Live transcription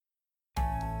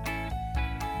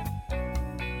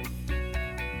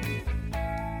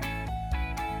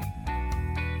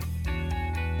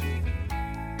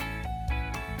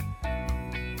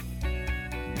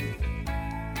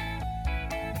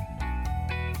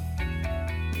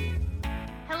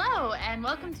and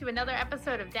welcome to another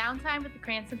episode of Downtime with the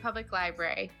Cranston Public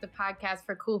Library, the podcast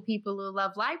for cool people who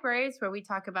love libraries, where we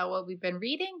talk about what we've been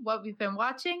reading, what we've been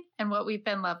watching, and what we've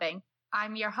been loving.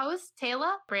 I'm your host,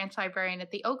 Taylor, branch librarian at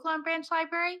the Oaklawn Branch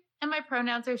Library, and my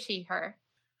pronouns are she, her.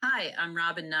 Hi, I'm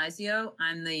Robin Nizio.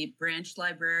 I'm the branch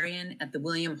librarian at the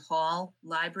William Hall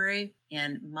Library,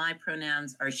 and my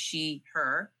pronouns are she,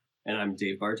 her. And I'm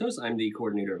Dave Bartos. I'm the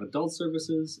coordinator of adult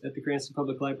services at the Cranston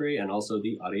Public Library and also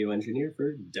the audio engineer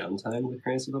for Downtime with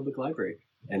Cranston Public Library.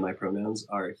 And my pronouns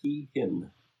are he,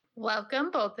 him. Welcome,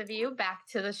 both of you, back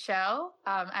to the show.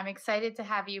 I'm excited to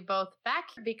have you both back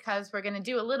because we're going to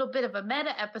do a little bit of a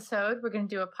meta episode. We're going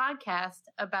to do a podcast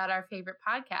about our favorite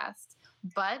podcast.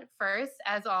 But first,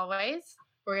 as always,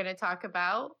 we're going to talk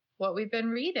about what we've been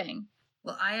reading.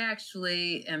 Well, I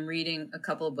actually am reading a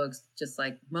couple of books, just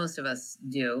like most of us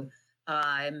do.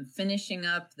 I'm finishing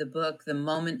up the book, The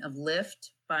Moment of Lift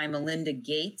by Melinda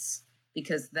Gates,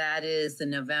 because that is the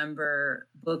November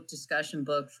book discussion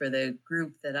book for the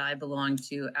group that I belong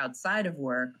to outside of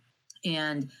work.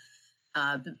 And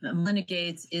Melinda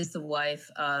Gates is the wife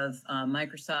of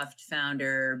Microsoft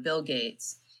founder Bill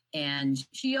Gates. And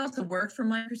she also worked for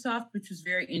Microsoft, which was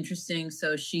very interesting.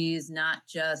 So she's not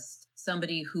just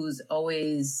somebody who's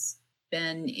always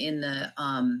been in the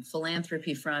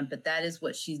philanthropy front, but that is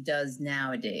what she does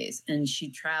nowadays. And she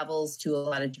travels to a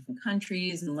lot of different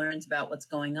countries and learns about what's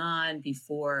going on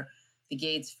before the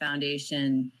Gates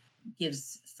Foundation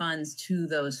gives funds to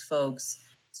those folks.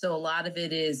 So a lot of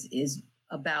it is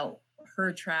about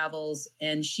her travels,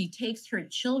 and she takes her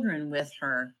children with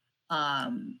her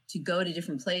to go to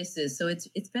different places. So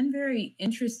it's been very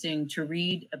interesting to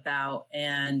read about.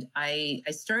 And I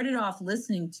started off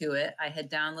listening to it. I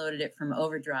had downloaded it from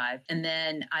Overdrive. And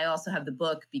then I also have the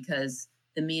book because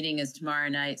the meeting is tomorrow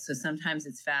night. So sometimes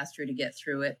it's faster to get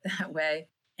through it that way.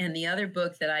 And the other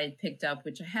book that I had picked up,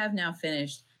 which I have now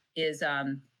finished, is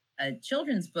a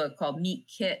children's book called Meet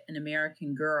Kit, an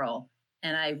American Girl.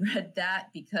 And I read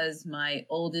that because my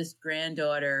oldest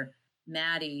granddaughter,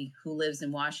 Maddie, who lives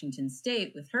in Washington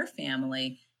State with her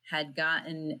family, had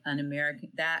gotten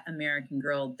that American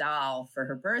Girl doll for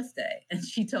her birthday. And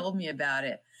she told me about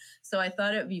it. So I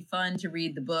thought it would be fun to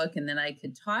read the book and then I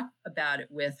could talk about it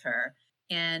with her.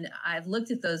 And I've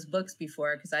looked at those books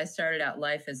before because I started out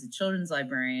life as a children's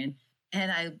librarian.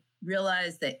 And I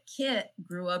realized that Kit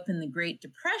grew up in the Great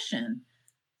Depression.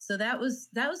 So that was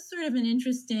sort of an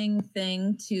interesting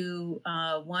thing to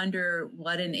wonder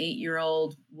what an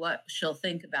 8-year-old, what she'll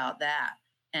think about that,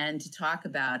 and to talk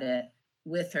about it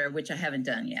with her, which I haven't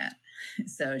done yet.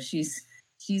 So she's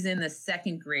in the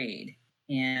second grade,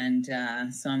 and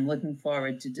so I'm looking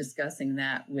forward to discussing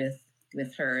that with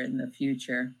her in the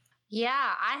future.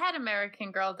 Yeah, I had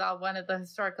American Girl doll, one of the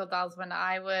historical dolls, when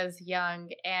I was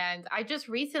young, and I just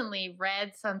recently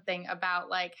read something about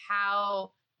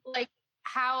how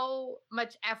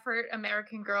much effort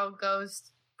American Girl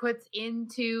puts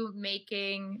into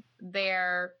making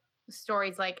their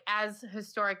stories as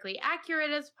historically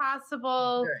accurate as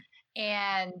possible. Sure.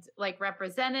 And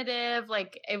representative.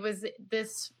 It was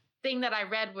this thing that I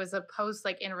read was a post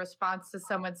in response to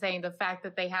someone saying the fact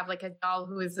that they have a doll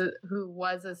who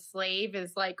was a slave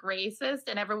is racist,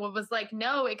 and everyone was like,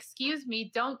 no, excuse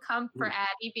me, don't come for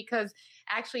Addie, because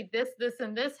actually this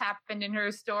and this happened in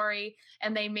her story,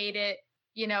 and they made it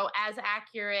as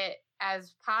accurate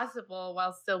as possible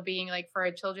while still being for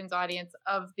a children's audience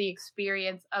of the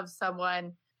experience of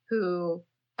someone whose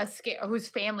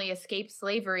family escaped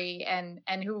slavery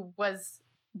and who was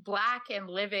Black and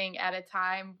living at a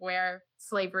time where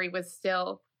slavery was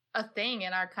still a thing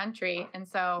in our country. And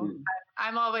so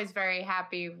I'm always very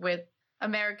happy with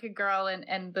American Girl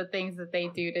and the things that they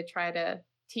do to try to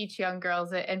teach young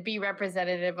girls and be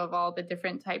representative of all the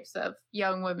different types of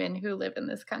young women who live in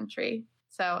this country.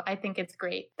 So I think it's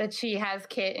great that she has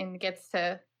Kit and gets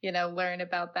to, learn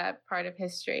about that part of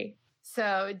history.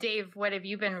 So Dave, what have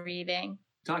you been reading?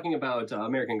 Talking about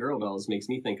American Girl dolls makes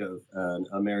me think of an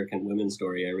American women's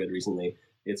story I read recently.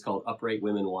 It's called Upright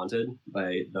Women Wanted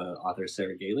by the author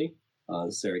Sarah Gailey.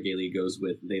 Sarah Gailey goes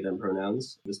with they, them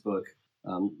pronouns. This book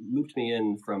looped me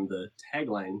in from the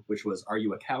tagline, which was, "Are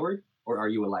you a coward or are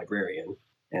you a librarian?"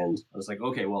 And I was like,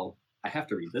 okay, well, I have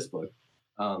to read this book.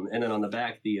 And then on the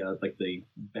back, the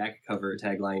back cover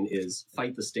tagline is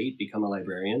 "Fight the state, become a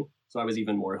librarian." So I was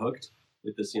even more hooked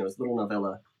with this, this little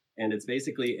novella. And it's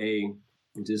basically a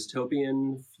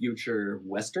dystopian future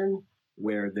Western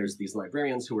where there's these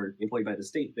librarians who are employed by the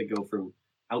state that go from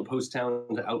outpost town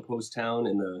to outpost town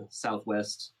in the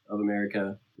Southwest of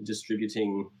America,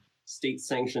 distributing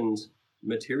state-sanctioned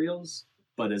materials.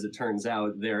 But as it turns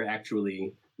out, they're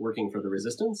actually working for the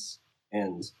resistance.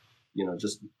 And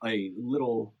just a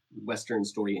little Western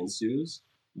story ensues,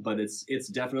 but it's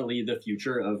definitely the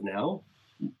future of now,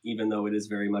 even though it is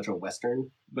very much a Western.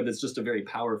 But it's just a very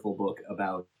powerful book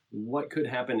about what could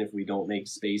happen if we don't make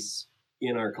space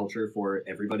in our culture for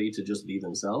everybody to just be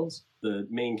themselves. The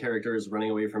main character is running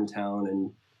away from town,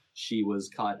 and she was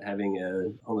caught having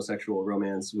a homosexual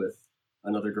romance with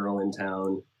another girl in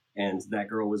town, and that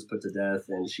girl was put to death,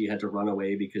 and she had to run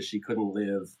away because she couldn't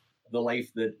live the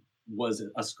life that was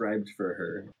ascribed for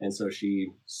her. And so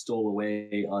she stole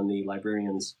away on the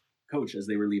librarian's coach as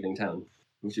they were leaving town.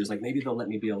 And she was like, maybe they'll let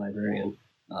me be a librarian.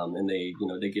 And they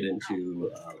get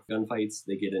into gunfights.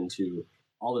 They get into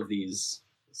all of these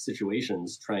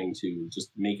situations trying to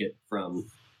just make it from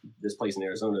this place in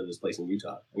Arizona to this place in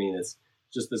Utah. I mean, it's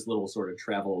just this little sort of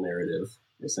travel narrative,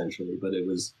 essentially. But it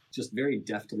was just very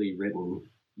deftly written,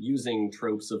 using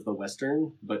tropes of the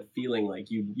Western, but feeling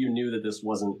like you knew that this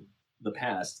wasn't the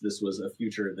past. This was a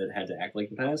future that had to act like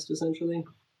the past, essentially.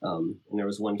 And there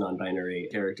was one non-binary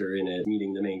character in it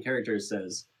meeting the main character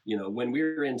says, when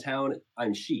we're in town,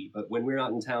 I'm she, but when we're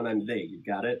not in town, I'm they. You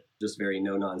got it? Just very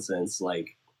no nonsense.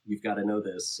 Like, you've got to know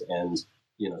this. And,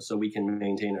 so we can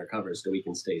maintain our cover, so we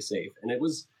can stay safe. And it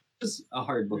was just a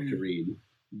hard book to read,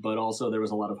 but also there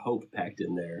was a lot of hope packed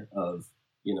in there of,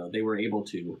 they were able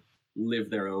to live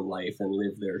their own life and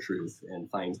live their truth and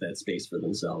find that space for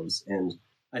themselves. And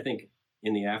I think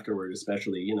in the afterword,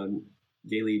 especially,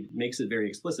 Gailey makes it very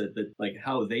explicit that like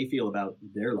how they feel about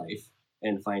their life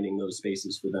and finding those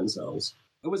spaces for themselves.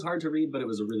 It was hard to read, but it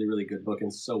was a really, really good book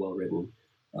and so well written.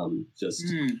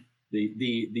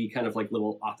 The kind of like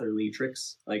little authorly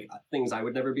tricks, like things I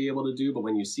would never be able to do, but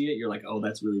when you see it, you're like, oh,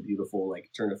 that's really beautiful.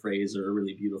 Like turn a phrase or a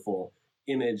really beautiful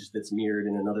image that's mirrored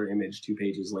in another image 2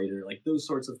 pages later, like those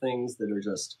sorts of things that are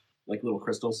just like little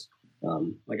crystals,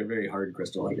 like a very hard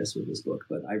crystal, I guess, with this book.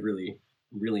 But I really,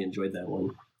 really enjoyed that one.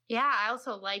 Yeah, I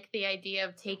also like the idea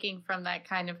of taking from that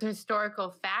kind of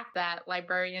historical fact that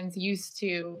librarians used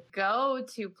to go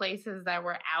to places that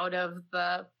were out of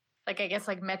the, like, I guess,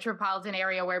 like metropolitan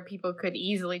area where people could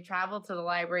easily travel to the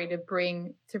library to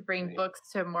bring right. books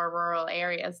to more rural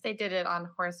areas. They did it on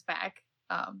horseback.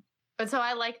 But so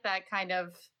I like that kind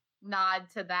of nod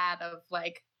to that of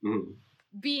like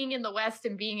being in the West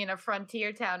and being in a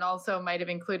frontier town also might have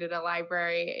included a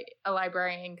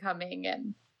librarian coming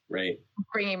and right.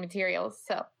 bringing materials.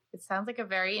 So it sounds like a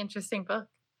very interesting book.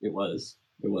 It was.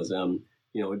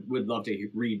 Would love to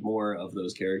read more of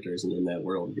those characters and in that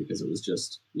world, because it was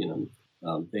just,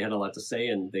 they had a lot to say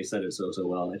and they said it so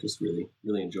well. I just really,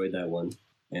 really enjoyed that one.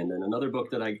 And then another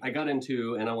book that I got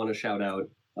into, and I want to shout out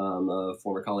a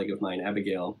former colleague of mine,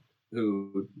 Abigail,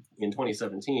 who in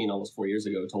 2017, almost 4 years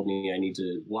ago, told me I need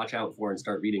to watch out for and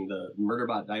start reading the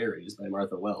Murderbot Diaries by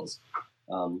Martha Wells.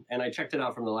 And I checked it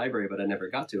out from the library, but I never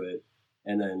got to it,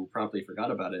 and then promptly forgot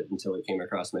about it until it came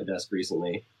across my desk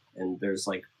recently. And there's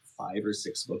like 5 or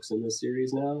 6 books in this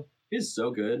series now. It's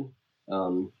so good.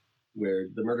 Where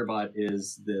the Murderbot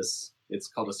is this, it's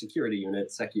called a security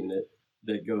unit, sec unit,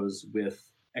 that goes with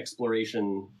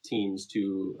exploration teams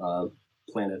to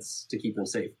planets to keep them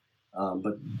safe.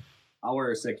 But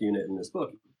our sec unit in this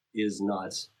book is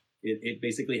not, it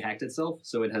basically hacked itself.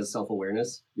 So it has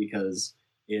self-awareness because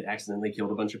it accidentally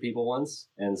killed a bunch of people once.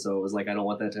 And so it was like, I don't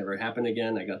want that to ever happen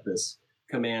again. I got this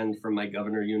command from my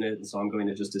governor unit, and so I'm going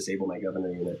to just disable my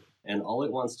governor unit. And all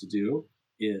it wants to do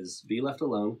is be left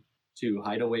alone, to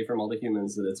hide away from all the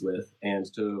humans that it's with, and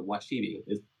to watch TV.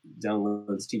 It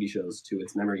downloads TV shows to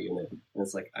its memory unit. And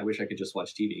it's like, I wish I could just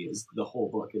watch TV. The whole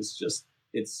book is just,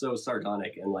 it's so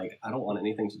sardonic and like, I don't want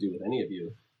anything to do with any of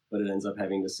you. But it ends up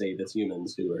having to save its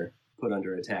humans who are put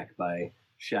under attack by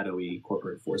shadowy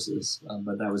corporate forces.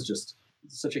 But that was just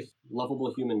such a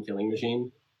lovable human killing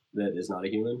machine that is not a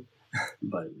human,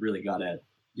 but really got at,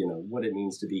 what it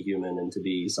means to be human and to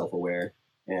be self-aware.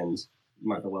 And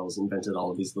Martha Wells invented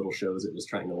all of these little shows it was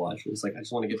trying to watch. It's like, I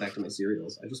just want to get back to my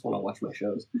serials. I just want to watch my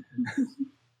shows.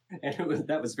 And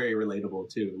that was very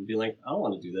relatable too. And be like, I don't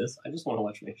want to do this. I just want to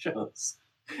watch my shows.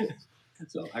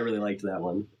 So I really liked that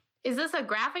one. Is this a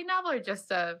graphic novel or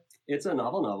just a... It's a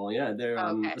novel, yeah. They're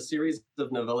a series of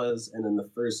novellas, and then the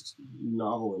first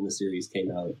novel in the series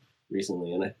came out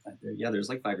recently. And there's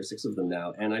like 5 or 6 of them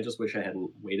now. And I just wish I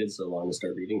hadn't waited so long to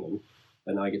start reading them.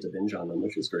 But now I get to binge on them,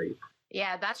 which is great.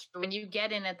 Yeah, that's true. When you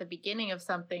get in at the beginning of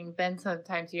something, then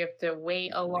sometimes you have to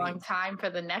wait a long time for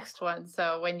the next one.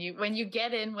 So when you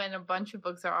get in when a bunch of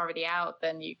books are already out,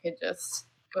 then you could just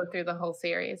go through the whole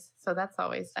series. So that's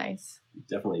always nice.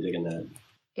 Definitely digging that.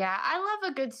 Yeah, I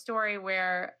love a good story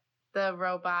where the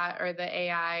robot or the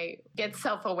AI gets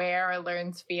self-aware or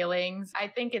learns feelings. I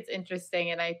think it's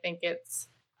interesting, and I think it's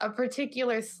a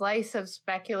particular slice of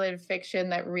speculative fiction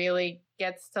that really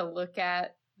gets to look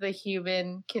at the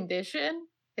human condition.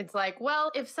 It's like,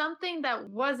 well, if something that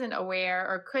wasn't aware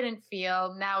or couldn't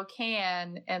feel now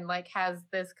can, and like has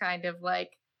this kind of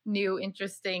like new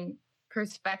interesting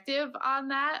perspective on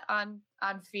that, on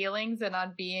feelings and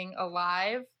on being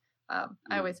alive.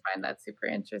 I always find that super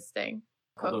interesting.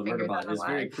 Although Murderbot is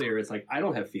very clear, it's like, I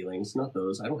don't have feelings, not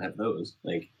those. I don't have those.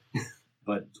 Like,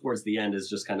 but towards the end is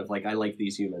just kind of like, I like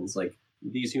these humans. Like,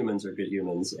 these humans are good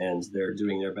humans, and they're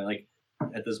doing their best. Like,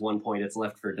 at this one point, it's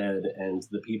Left 4 Dead, and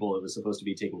the people it was supposed to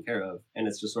be taken care of, and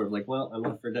it's just sort of like, well, I'm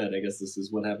Left 4 Dead. I guess this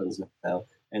is what happens now.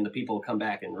 And the people come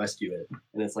back and rescue it,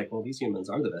 and it's like, well, these humans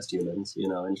are the best humans, you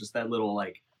know. And just that little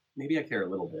like, maybe I care a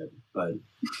little bit, but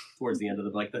towards the end of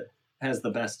the book, that has the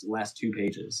best last 2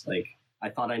 pages. Like, I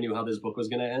thought I knew how this book was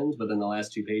going to end, but then the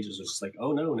last 2 pages was just like,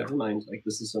 oh no, never mind. Like,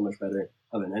 this is so much better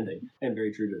of an ending and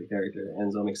very true to the character.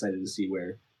 And so I'm excited to see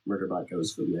where Murderbot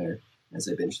goes from there as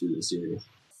I binge through the series.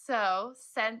 So,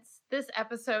 since this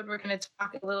episode, we're going to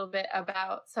talk a little bit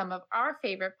about some of our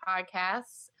favorite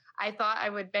podcasts. I thought I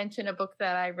would mention a book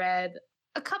that I read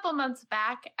a couple months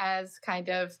back as kind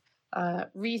of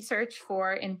research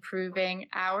for improving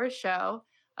our show.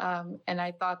 And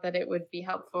I thought that it would be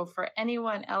helpful for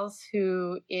anyone else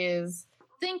who is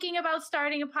thinking about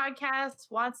starting a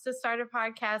podcast, wants to start a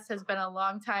podcast, has been a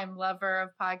longtime lover of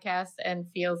podcasts, and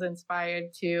feels inspired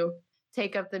to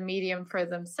take up the medium for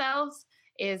themselves.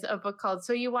 Is a book called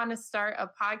So You Want to Start a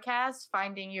Podcast,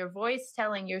 Finding Your Voice,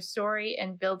 Telling Your Story,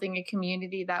 and Building a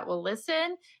Community That Will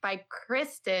Listen by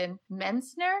Kristen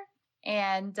Menzner.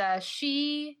 And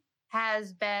she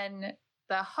has been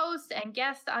the host and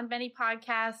guest on many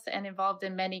podcasts and involved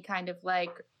in many kind of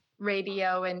like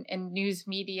radio and news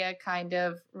media kind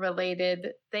of related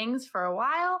things for a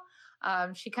while.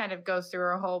 She kind of goes through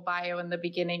her whole bio in the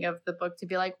beginning of the book to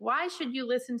be like, why should you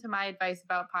listen to my advice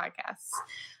about podcasts?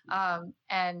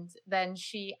 And then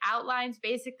she outlines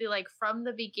basically like from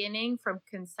the beginning, from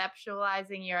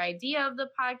conceptualizing your idea of the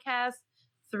podcast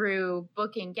through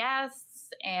booking guests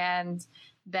and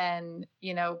then,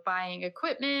 you know, buying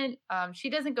equipment.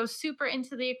 She doesn't go super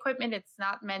into the equipment. It's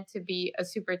not meant to be a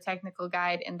super technical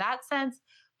guide in that sense,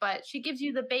 but she gives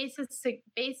you the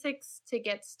basics to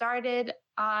get started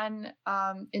on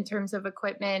in terms of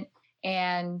equipment.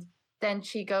 And then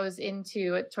she goes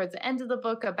into it towards the end of the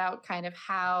book about kind of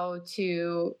how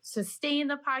to sustain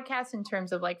the podcast in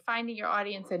terms of like finding your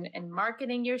audience and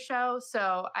marketing your show.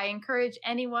 So I encourage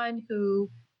anyone who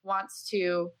wants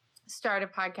to start a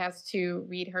podcast to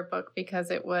read her book,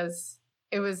 because it was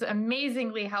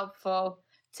amazingly helpful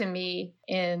to me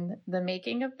in the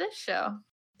making of this show.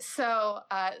 So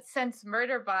since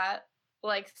Murderbot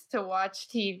likes to watch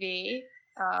TV,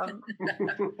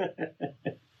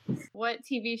 what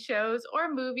TV shows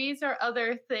or movies or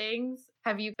other things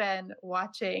have you been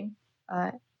watching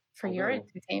for your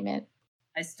entertainment?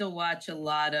 I still watch a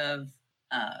lot of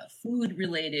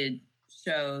food-related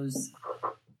shows.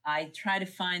 I try to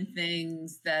find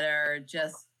things that are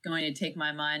just going to take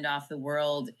my mind off the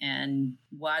world and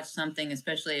watch something,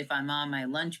 especially if I'm on my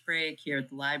lunch break here at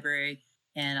the library,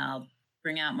 and I'll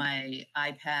bring out my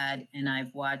iPad and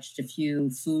I've watched a few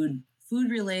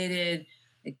food-related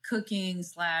cooking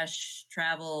 /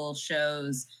 travel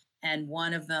shows. And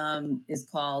one of them is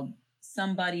called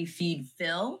Somebody Feed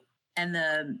Phil. And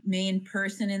the main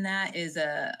person in that is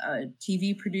a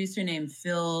TV producer named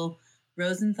Phil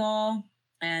Rosenthal.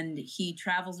 And he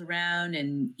travels around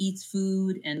and eats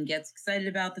food and gets excited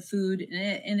about the food.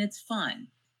 And it's fun.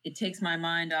 It takes my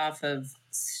mind off of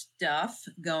stuff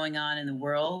going on in the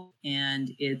world. And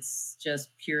it's just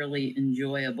purely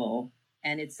enjoyable.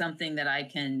 And it's something that I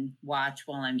can watch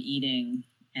while I'm eating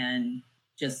and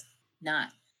just not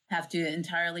have to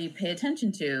entirely pay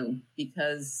attention to,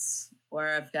 because, or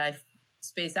if I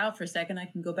space out for a second, I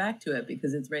can go back to it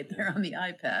because it's right there on the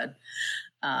iPad.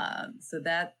 So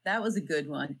that was a good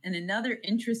one. And another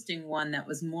interesting one that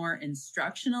was more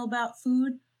instructional about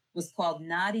food was called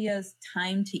Nadia's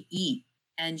Time to Eat.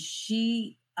 And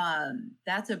she,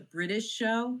 that's a British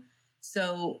show.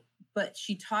 So, but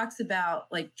she talks about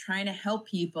like trying to help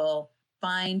people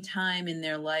find time in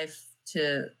their life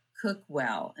to cook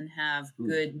well and have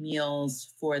good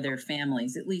meals for their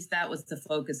families. At least that was the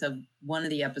focus of one of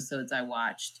the episodes I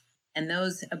watched. And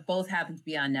those both happen to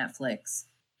be on Netflix.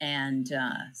 And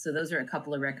so those are a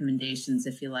couple of recommendations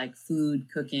if you like food,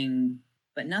 cooking,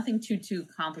 but nothing too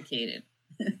complicated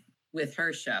with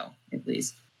her show, at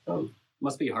least.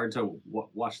 Must be hard to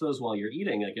watch those while you're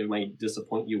eating. Like, it might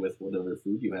disappoint you with whatever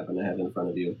food you happen to have in front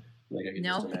of you. Like, I could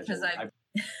just imagine. Because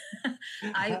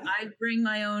I bring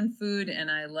my own food and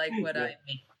I like what I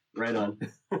make. Right on.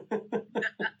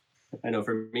 I know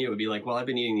for me, it would be like, well, I've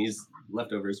been eating these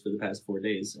leftovers for the past 4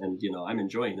 days and, I'm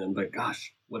enjoying them, but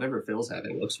gosh, whatever Phil's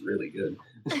having looks really good.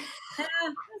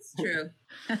 That's true.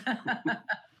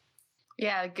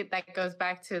 Yeah, that goes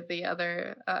back to the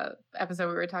other episode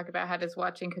we were talking about. How does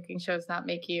watching cooking shows not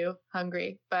make you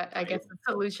hungry? But I guess the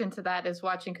solution to that is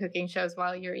watching cooking shows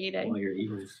while you're eating. While you're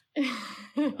eating.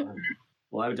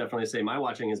 Well, I would definitely say my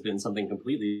watching has been something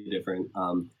completely different.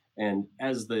 And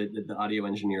as the audio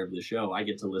engineer of the show, I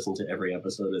get to listen to every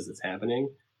episode as it's happening.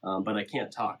 But I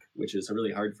can't talk, which is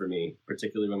really hard for me,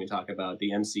 particularly when we talk about the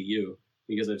MCU,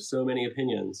 because I have so many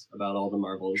opinions about all the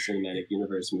Marvel Cinematic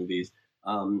Universe movies.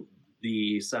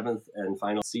 The 7th and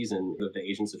final season of the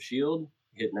Agents of S.H.I.E.L.D.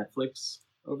 hit Netflix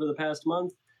over the past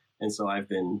month. And so I've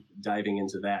been diving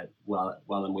into that while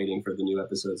I'm waiting for the new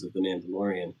episodes of The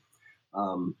Mandalorian.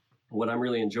 What I'm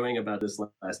really enjoying about this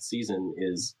last season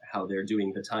is how they're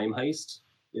doing the time heist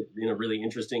in a really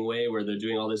interesting way, where they're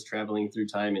doing all this traveling through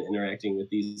time and interacting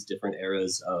with these different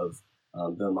eras of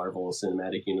the Marvel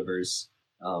Cinematic Universe.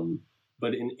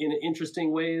 But in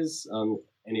interesting ways.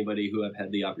 Anybody who I've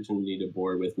had the opportunity to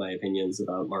bore with my opinions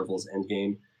about Marvel's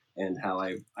Endgame and how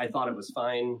I thought it was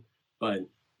fine, but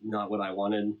not what I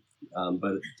wanted.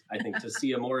 But I think to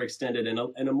see a more extended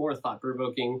and a more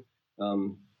thought-provoking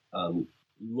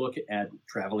look at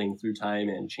traveling through time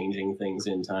and changing things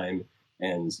in time.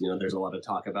 And, there's a lot of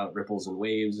talk about ripples and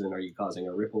waves, and are you causing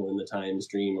a ripple in the time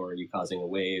stream or are you causing a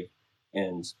wave?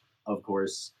 And of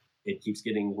course, it keeps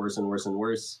getting worse and worse and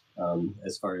worse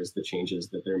as far as the changes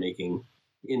that they're making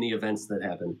in the events that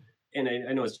happen. And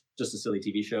I know it's just a silly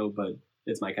TV show, but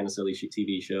it's my kind of silly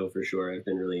TV show for sure. I've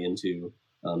been really into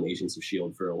Agents of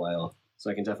S.H.I.E.L.D. for a while. So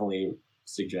I can definitely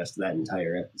suggest that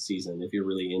entire season if you're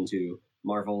really into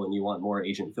Marvel and you want more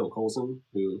Agent Phil Coulson,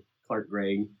 who Clark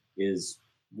Gregg is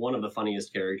one of the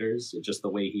funniest characters. Just the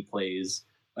way he plays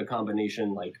a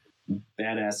combination like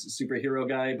badass superhero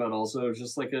guy, but also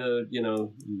just like a,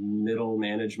 middle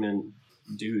management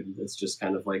dude that's just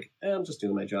kind of like, I'm just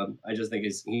doing my job. I just think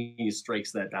he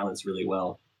strikes that balance really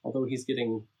well. Although he's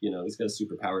getting, he's got a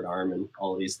super powered arm and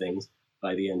all of these things.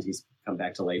 By the end, he's come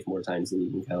back to life more times than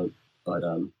you can count. But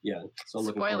yeah, so I'm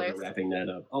looking forward to wrapping that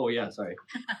up. Oh yeah, sorry.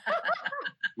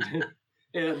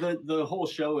 Yeah, the whole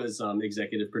show is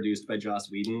executive produced by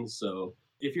Joss Whedon. So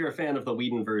if you're a fan of the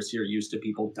Whedonverse, you're used to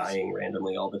people dying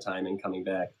randomly all the time and coming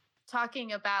back.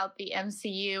 Talking about the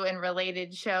MCU and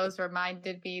related shows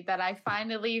reminded me that I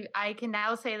can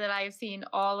now say that I've seen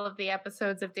all of the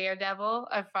episodes of Daredevil.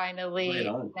 Now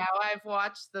I've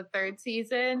watched the 3rd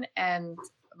season, and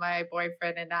my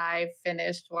boyfriend and I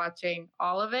finished watching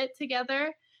all of it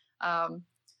together.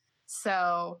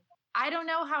 So I don't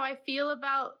know how I feel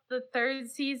about the 3rd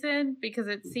season, because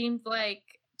it seemed like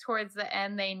towards the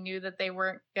end they knew that they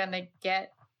weren't going to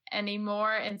get any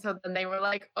more. And so then they were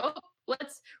like, oh,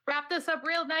 let's wrap this up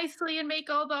real nicely and make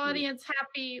all the audience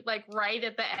happy, like right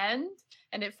at the end.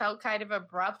 And it felt kind of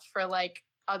abrupt for like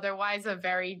otherwise a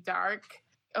very dark,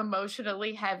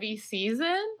 emotionally heavy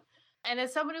season. And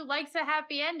as someone who likes a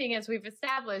happy ending, as we've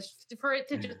established, for it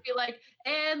to just be like,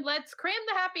 and let's cram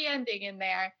the happy ending in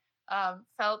there,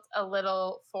 felt a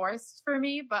little forced for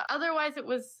me. But otherwise, it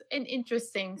was an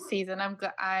interesting season.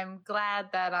 I'm glad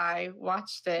that I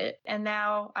watched it. And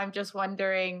now I'm just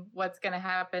wondering what's going to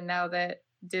happen now that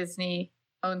Disney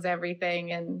owns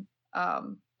everything. And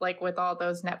like with all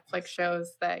those Netflix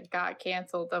shows that got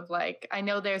canceled, of like, I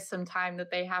know there's some time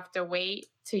that they have to wait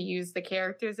to use the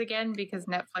characters again, because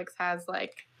Netflix has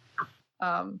like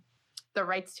the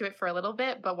rights to it for a little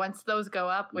bit. But once those go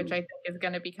up, which I think is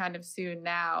going to be kind of soon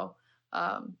now,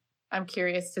 I'm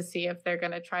curious to see if they're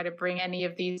going to try to bring any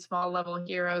of these small level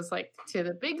heroes like to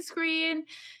the big screen,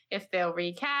 if they'll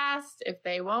recast, if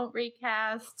they won't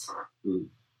recast.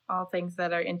 All things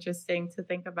that are interesting to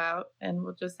think about, and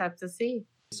we'll just have to see.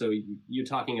 So you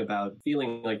talking about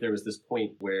feeling like there was this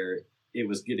point where it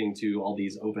was getting to all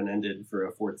these open-ended for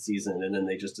a 4th season, and then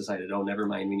they just decided, oh, never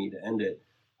mind, we need to end it.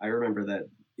 I remember that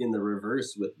in the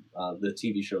reverse with the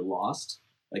TV show Lost.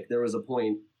 Like there was a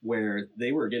point where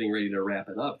they were getting ready to wrap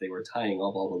it up. They were tying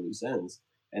up all the loose ends,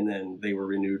 and then they were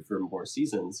renewed for more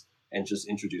seasons and just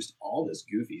introduced all this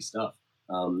goofy stuff.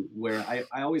 Where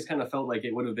I always kind of felt like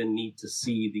it would have been neat to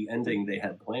see the ending they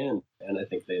had planned, and I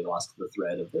think they lost the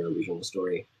thread of their original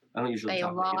story. I don't usually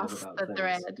talk negative about things.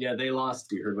 Thread. Yeah, they lost.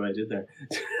 You heard what I did there.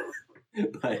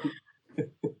 But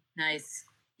nice.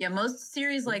 Yeah, most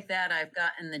series like that, I've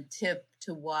gotten the tip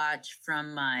to watch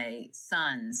from my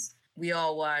sons. We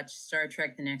all watched Star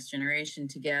Trek The Next Generation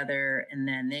together, and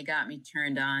then they got me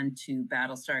turned on to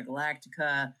Battlestar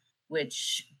Galactica,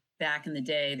 which back in the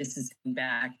day, this is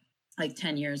back like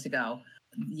 10 years ago,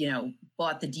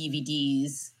 bought the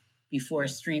DVDs before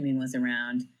streaming was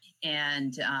around.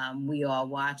 And we all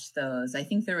watched those. I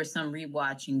think there was some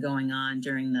rewatching going on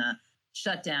during the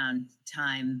shutdown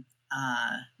time.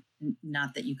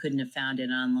 Not that you couldn't have found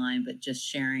it online, but just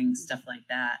sharing stuff like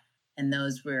that. And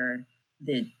those were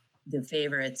the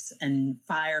favorites. And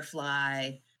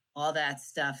Firefly, all that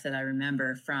stuff that I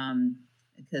remember from,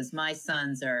 because my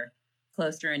sons are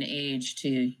closer in age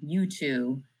to you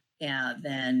two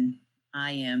than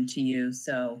I am to you.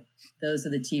 So those are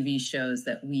the TV shows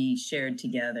that we shared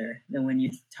together. That when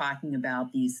you're talking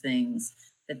about these things,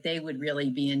 that they would really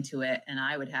be into it. And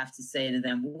I would have to say to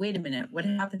them, well, wait a minute, what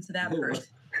happened to that person?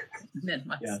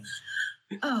 Yeah.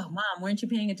 Oh, Mom, weren't you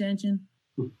paying attention?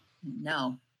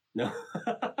 No.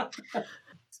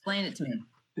 Explain it to me.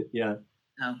 Yeah.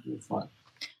 No. It's fun.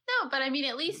 No, but I mean,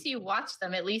 at least you watched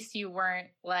them. At least you weren't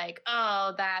like,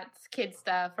 oh, that's kid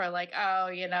stuff, or like, oh,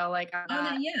 like.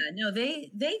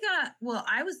 They got. Well,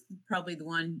 I was probably the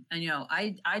one.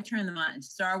 I turned them on.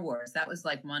 Star Wars. That was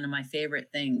like one of my favorite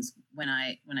things when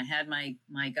I had my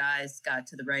guys got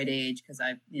to the right age, because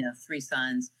I 3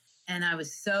 sons, and I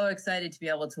was so excited to be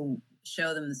able to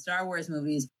show them the Star Wars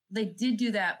movies. They did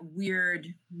do that weird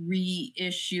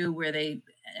reissue where they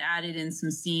added in some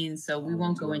scenes, so we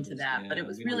won't go into that, but it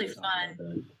was really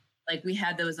fun. Like, we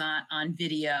had those on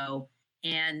video.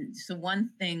 And so one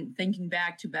thing, thinking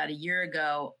back to about a year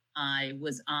ago, I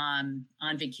was on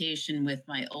vacation with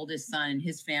my oldest son and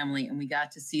his family, and we got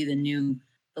to see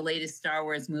the latest Star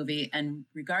Wars movie. And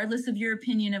regardless of your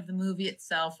opinion of the movie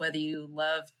itself, whether you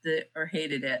loved it or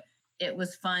hated it, it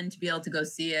was fun to be able to go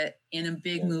see it in a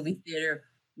big movie theater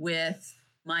with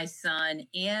my son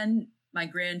and my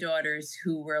granddaughters,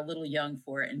 who were a little young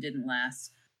for it and didn't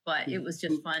last. But it was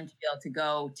just fun to be able to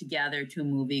go together to a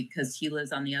movie, because he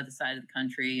lives on the other side of the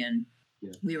country, and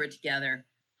we were together.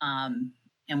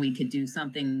 And we could do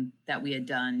something that we had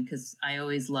done, because I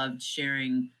always loved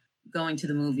going to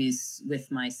the movies with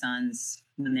my sons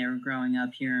when they were growing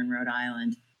up here in Rhode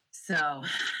Island. So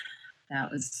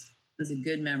that was a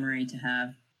good memory to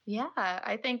have. Yeah,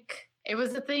 I think it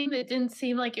was a thing that didn't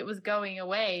seem like it was going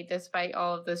away despite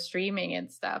all of the streaming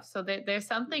and stuff. So there's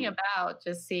something about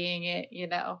just seeing it,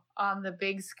 on the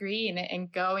big screen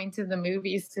and going to the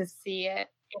movies to see it,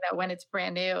 when it's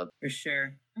brand new. For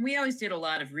sure. And we always did a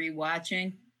lot of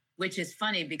rewatching, which is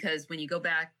funny, because when you go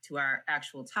back to our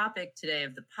actual topic today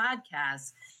of the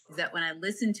podcast, is that when I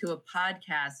listen to a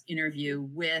podcast interview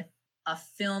with a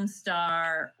film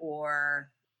star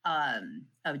or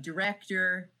a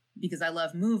director, because I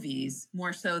love movies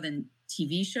more so than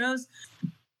TV shows,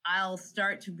 I'll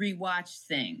start to rewatch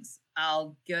things.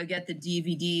 I'll go get the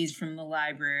DVDs from the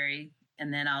library,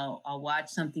 and then I'll watch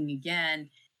something again.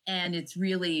 And it's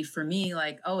really, for me,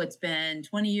 like, oh, it's been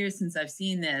 20 years since I've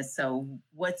seen this. So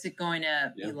what's it going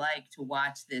to be like to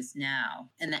watch this now?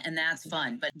 And that's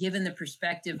fun. But given the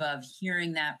perspective of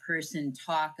hearing that person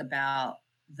talk about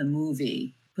the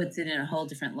movie, puts it in a whole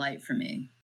different light for me.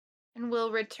 And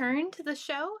we'll return to the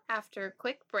show after a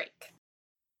quick break.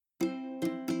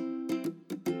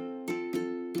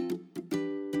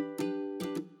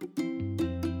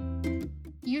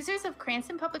 Users of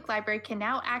Cranston Public Library can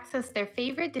now access their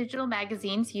favorite digital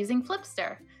magazines using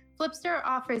Flipster. Flipster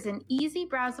offers an easy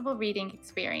browsable reading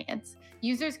experience.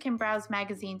 Users can browse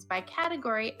magazines by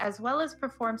category, as well as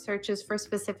perform searches for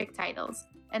specific titles.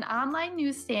 An online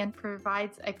newsstand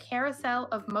provides a carousel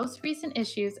of most recent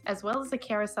issues, as well as a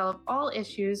carousel of all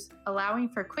issues, allowing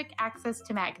for quick access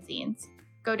to magazines.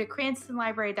 Go to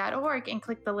cranstonlibrary.org and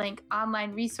click the link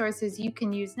Online Resources You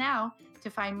Can Use Now to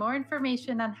find more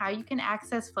information on how you can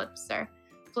access Flipster.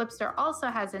 Flipster also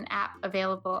has an app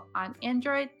available on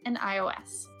Android and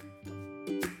iOS.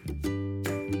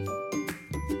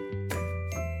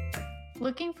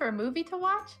 Looking for a movie to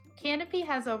watch? Kanopy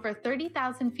has over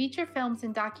 30,000 feature films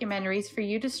and documentaries for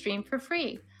you to stream for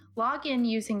free. Log in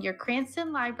using your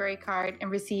Cranston Library card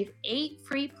and receive 8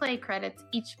 free play credits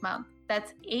each month.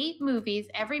 That's 8 movies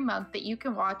every month that you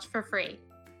can watch for free.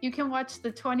 You can watch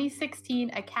the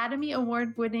 2016 Academy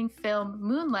Award-winning film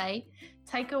Moonlight,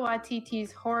 Taika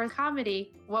Waititi's horror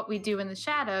comedy What We Do in the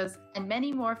Shadows, and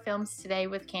many more films today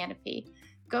with Kanopy.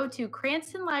 Go to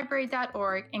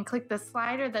cranstonlibrary.org and click the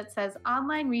slider that says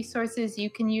Online Resources You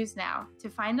Can Use Now to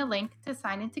find a link to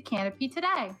sign into Kanopy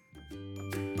today.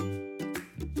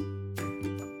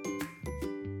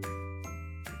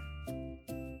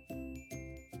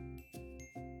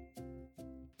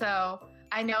 So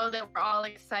I know that we're all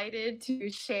excited to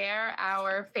share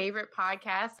our favorite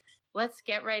podcast. Let's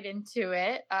get right into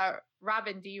it.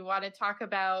 Robin, do you want to talk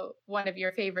about one of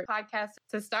your favorite podcasts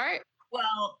to start?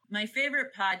 Well, my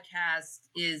favorite podcast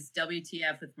is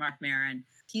WTF with Marc Maron.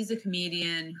 He's a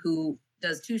comedian who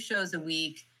does 2 shows a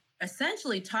week,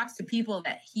 essentially talks to people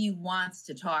that he wants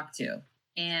to talk to.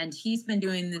 And he's been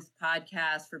doing this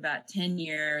podcast for about 10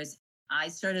 years. I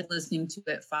started listening to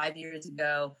it 5 years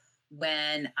ago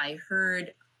when I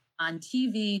heard on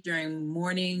TV during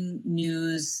morning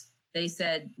news, they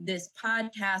said this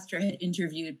podcaster had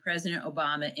interviewed President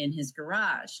Obama in his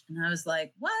garage. And I was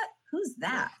like, what? Who's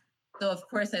that? So, of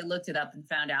course, I looked it up and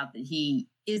found out that he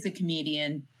is a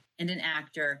comedian and an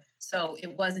actor. So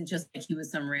it wasn't just like he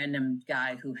was some random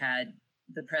guy who had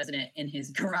the president in his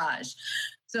garage.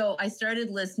 So I started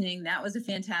listening. That was a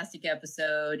fantastic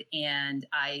episode. And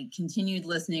I continued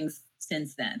listening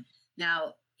since then.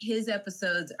 Now, his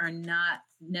episodes are not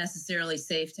necessarily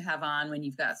safe to have on when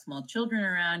you've got small children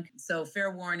around. So fair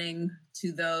warning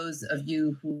to those of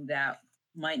you who that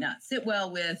might not sit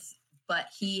well with, but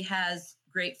he has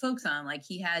great folks on. Like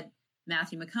he had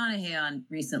Matthew McConaughey on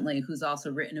recently, who's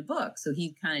also written a book. So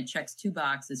he kind of checks 2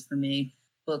 boxes for me,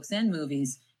 books and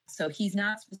movies. So he's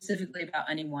not specifically about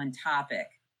any one topic.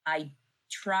 I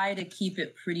try to keep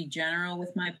it pretty general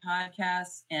with my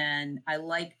podcasts, and I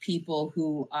like people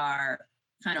who are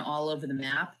kind of all over the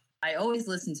map. I always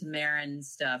listen to Maron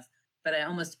stuff, but I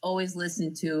almost always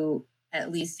listen to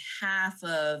at least half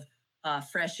of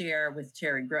Fresh Air with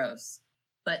Terry Gross.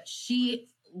 But she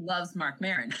loves Marc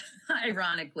Maron,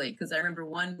 ironically, because I remember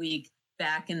one week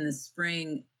back in the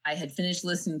spring, I had finished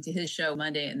listening to his show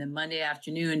Monday, and then Monday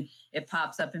afternoon, it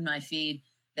pops up in my feed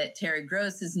that Terry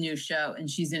Gross's new show, and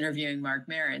she's interviewing Marc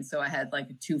Maron. So I had like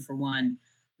a 2-for-1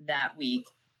 that week.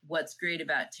 What's great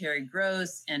about Terry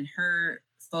Gross and her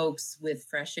folks with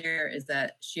Fresh Air is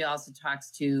that she also talks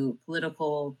to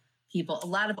political people, a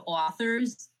lot of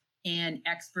authors and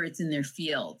experts in their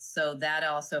fields. So that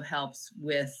also helps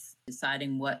with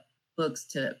deciding what books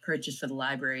to purchase for the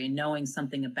library and knowing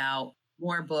something about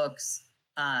more books.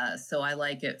 So I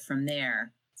like it from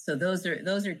there. So those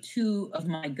are 2 of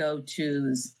my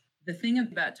go-tos. The thing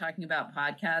about talking about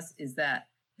podcasts is that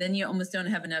then you almost don't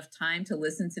have enough time to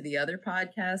listen to the other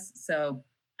podcasts. So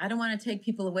I don't want to take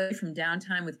people away from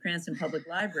Downtime with Cranston Public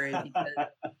Library because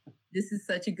this is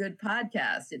such a good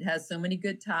podcast. It has so many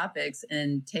good topics,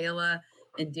 and Taylor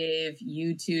and Dave,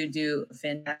 you 2 do a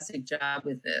fantastic job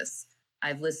with this.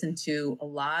 I've listened to a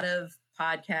lot of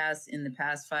podcasts in the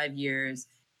past 5 years,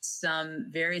 some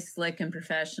very slick and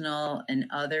professional and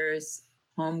others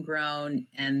homegrown,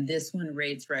 and this one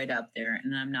rates right up there.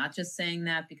 And I'm not just saying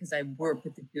that because I work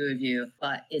with the 2 of you,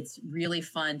 but it's really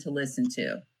fun to listen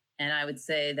to. And I would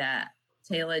say that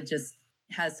Taylor just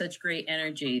has such great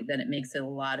energy that it makes it a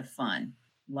lot of fun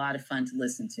to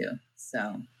listen to.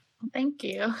 So thank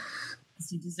you.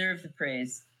 You deserve the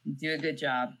praise. You do a good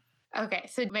job. Okay,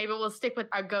 so maybe we'll stick with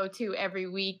our go-to every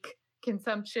week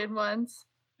consumption ones.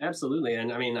 Absolutely.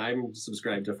 And I mean, I'm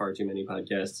subscribed to far too many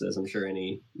podcasts, as I'm sure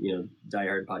any,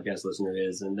 diehard podcast listener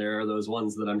is. And there are those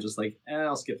ones that I'm just like,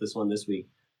 I'll skip this one this week.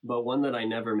 But one that I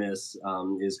never miss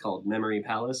is called Memory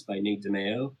Palace by Nate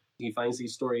DeMeo. He finds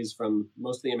these stories from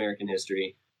mostly American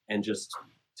history and just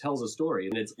tells a story.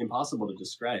 And it's impossible to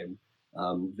describe.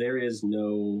 There is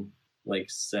no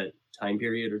set time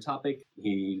period or topic.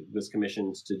 He was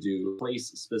commissioned to do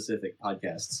place-specific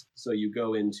podcasts. So you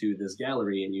go into this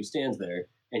gallery and you stand there,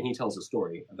 and he tells a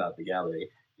story about the gallery.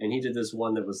 And he did this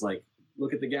one that was like,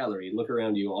 look at the gallery, look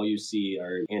around you, all you see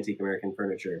are antique American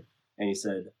furniture. And he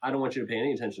said, I don't want you to pay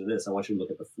any attention to this. I want you to look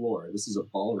at the floor. This is a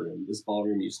ballroom. This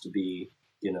ballroom used to be,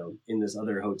 in this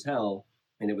other hotel,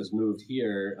 and it was moved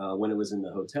here. When it was in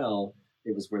the hotel,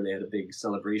 it was where they had a big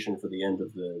celebration for the end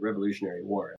of the Revolutionary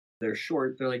War. They're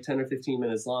short. They're like 10 or 15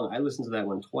 minutes long. I listened to that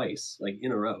one twice,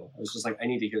 in a row. I was just like, I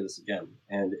need to hear this again.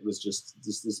 And it was just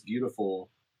this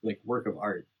beautiful work of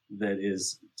art that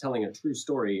is telling a true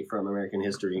story from American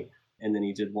history. And then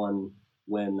he did one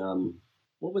when,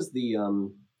 what was the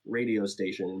radio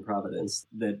station in Providence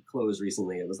that closed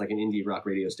recently? It was like an indie rock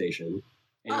radio station.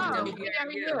 And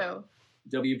WBRU.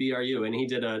 WBRU. And he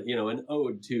did an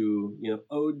ode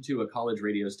to a college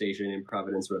radio station in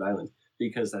Providence, Rhode Island,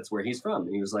 because that's where he's from.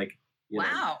 And he was like,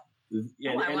 wow.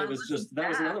 Yeah, and it was just, that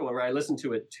was another one where I listened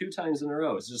to it 2 times in a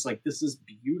row. It's just like, this is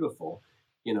beautiful.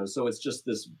 So it's just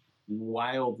this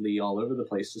wildly all over the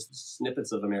place, just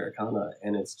snippets of Americana.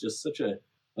 And it's just such a,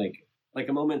 like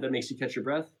a moment that makes you catch your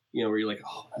breath, where you're like,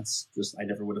 oh, that's just, I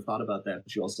never would have thought about that,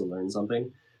 but you also learn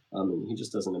something. And he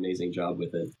just does an amazing job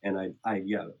with it. And I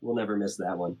will never miss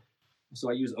that one. So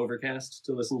I use Overcast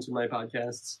to listen to my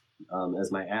podcasts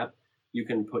as my app. You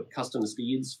can put custom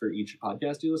speeds for each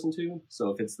podcast you listen to. So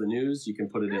if it's the news, you can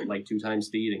put it at 2 times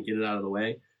speed and get it out of the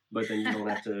way. but then you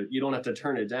don't have to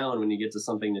turn it down when you get to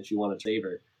something that you want to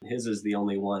savor. His is the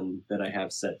only one that I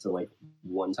have set to like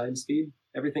 1 time speed.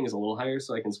 Everything is a little higher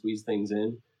so I can squeeze things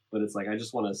in, but it's like I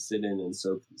just want to sit in and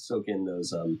soak in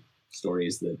those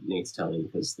stories that Nate's telling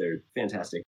because they're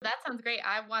fantastic. That sounds great.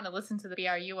 I want to listen to the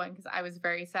BRU one because I was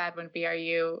very sad when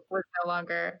BRU was no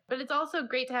longer. But it's also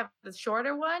great to have the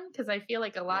shorter one because I feel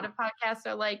like a lot of podcasts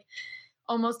are like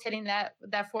almost hitting that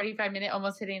 45-minute,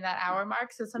 almost hitting that hour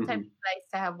mark. So sometimes it's nice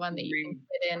to have one that you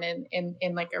can fit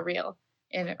in like a reel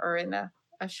in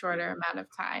a shorter amount of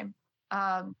time.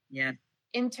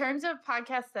 In terms of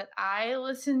podcasts that I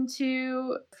listen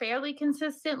to fairly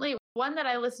consistently, one that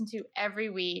I listen to every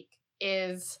week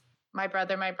is My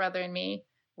Brother and Me,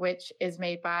 which is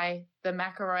made by the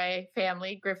McElroy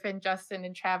family, Griffin, Justin,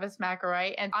 and Travis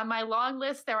McElroy. And on my long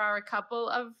list, there are a couple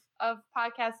of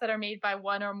podcasts that are made by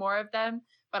one or more of them,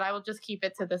 but I will just keep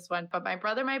it to this one. But My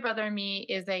Brother and Me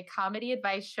is a comedy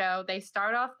advice show. They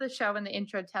start off the show in the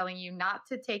intro telling you not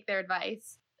to take their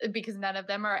advice because none of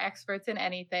them are experts in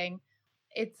anything.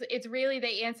 It's really,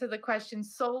 they answer the question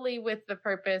solely with the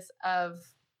purpose of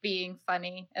being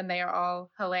funny, and they are all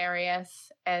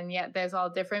hilarious, and yet there's all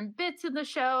different bits in the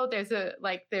show.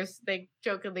 They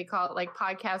jokingly call it like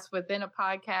podcasts within a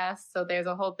podcast. So there's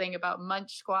a whole thing about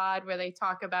Munch Squad where they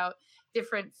talk about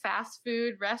different fast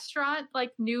food restaurant,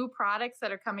 like new products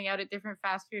that are coming out at different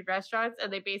fast food restaurants,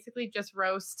 and they basically just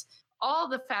roast all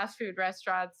the fast food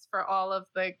restaurants for all of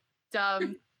the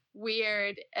dumb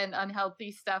weird and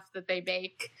unhealthy stuff that they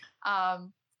make.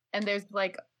 And there's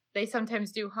like, they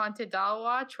sometimes do haunted doll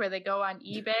watch where they go on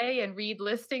eBay and read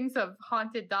listings of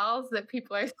haunted dolls that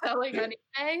people are selling on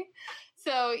eBay.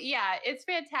 So yeah, it's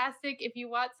fantastic. If you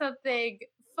want something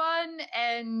fun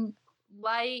and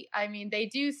light, I mean, they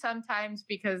do sometimes,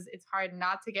 because it's hard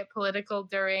not to get political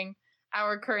during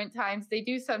our current times, they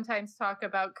do sometimes talk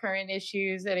about current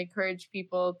issues and encourage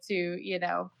people to,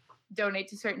 donate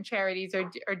to certain charities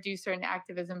or do certain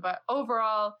activism. But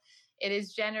overall, it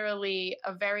is generally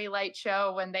a very light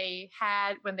show. When they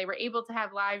were able to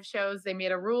have live shows, they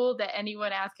made a rule that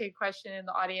anyone asking a question in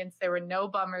the audience, there were no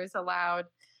bummers allowed.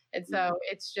 And so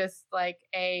it's just like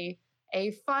a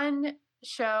fun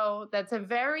show that's a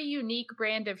very unique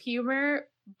brand of humor,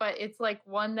 but it's like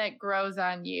one that grows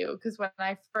on you. Because when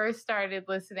I first started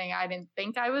listening, I didn't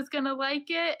think I was going to like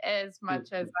it as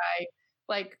much as I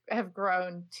have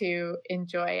grown to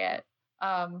enjoy it.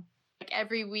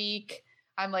 Every week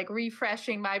I'm like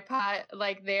refreshing my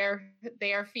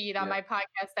their feed on my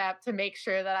podcast app to make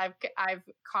sure that I've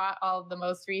caught all the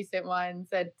most recent ones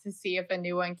and to see if a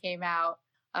new one came out.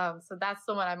 So that's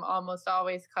the one I'm almost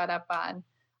always caught up on.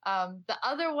 The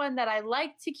other one that I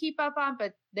like to keep up on,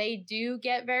 but they do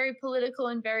get very political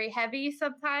and very heavy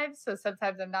sometimes, so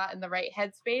sometimes I'm not in the right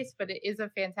headspace, but it is a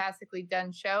fantastically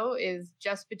done show, is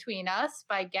Just Between Us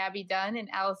by Gabby Dunn and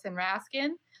Allison Raskin.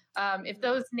 If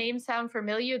those names sound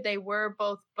familiar, they were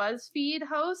both BuzzFeed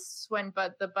hosts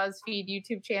but the BuzzFeed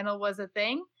YouTube channel was a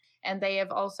thing. And they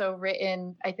have also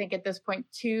written, I think at this point,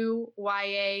 2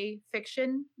 YA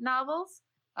fiction novels.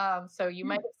 So you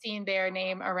might have seen their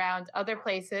name around other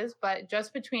places, but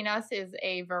Just Between Us is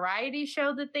a variety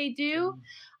show that they do,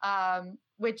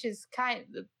 which is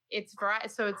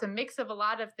so it's a mix of a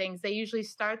lot of things. They usually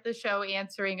start the show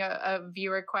answering a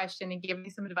viewer question and giving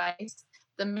some advice.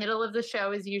 The middle of the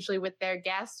show is usually with their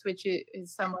guests, which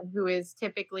is someone who is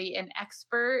typically an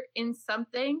expert in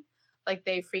something. Like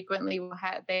they've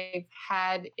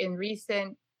had in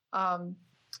recent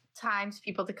times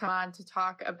people to come on to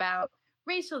talk about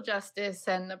racial justice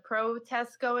and the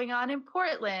protests going on in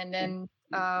Portland. And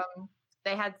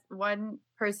they had one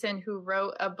person who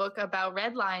wrote a book about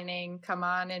redlining come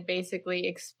on and basically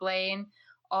explain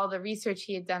all the research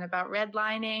he had done about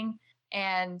redlining.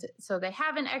 And so they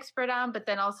have an expert on, but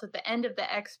then also at the end of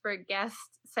the expert guest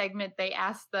segment, they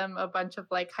ask them a bunch of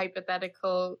like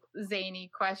hypothetical, zany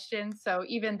questions. So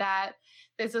even that,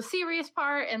 there's a serious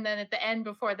part. And then at the end,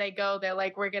 before they go, they're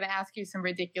like, we're going to ask you some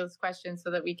ridiculous questions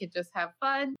so that we could just have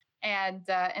fun. And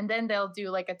then they'll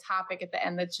do like a topic at the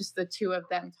end that's just the two of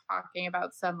them talking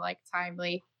about some like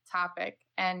timely topic.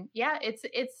 And yeah, it's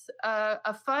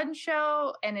a fun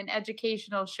show and an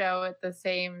educational show at the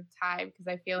same time, because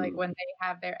I feel like when they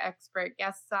have their expert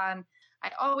guests on,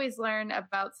 I always learn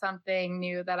about something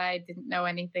new that I didn't know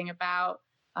anything about.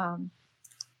 And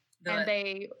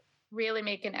they really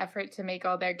make an effort to make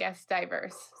all their guests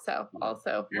diverse. So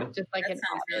also just like that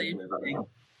sounds really interesting.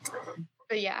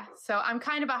 But yeah, so I'm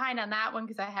kind of behind on that one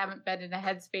because I haven't been in a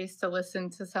headspace to listen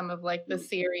to some of like the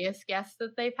serious guests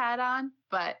that they've had on.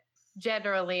 But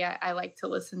generally, I like to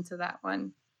listen to that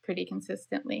one pretty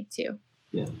consistently too.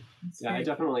 Yeah. Yeah, I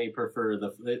definitely prefer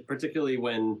particularly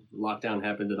when lockdown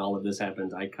happened and all of this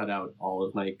happened, I cut out all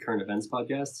of my current events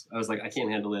podcasts. I was like, I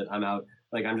can't handle it. I'm out.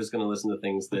 Like, I'm just going to listen to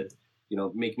things that,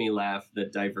 make me laugh,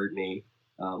 that divert me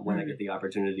when I get the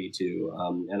opportunity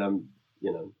to. And I'm,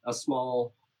 a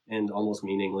small and almost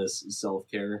meaningless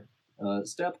self-care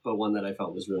step, but one that I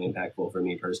felt was really impactful for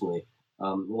me personally.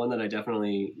 One that I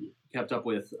definitely kept up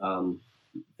with,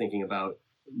 thinking about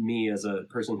me as a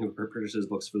person who purchases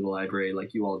books for the library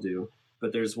like you all do.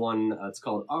 But there's one, it's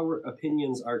called Our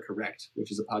Opinions Are Correct,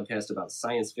 which is a podcast about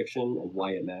science fiction and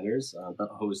why it matters. The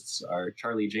hosts are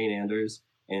Charlie Jane Anders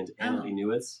and Annalee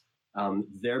Newitz.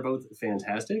 They're both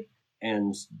fantastic.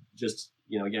 And just,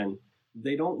 again,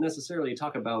 they don't necessarily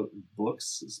talk about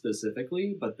books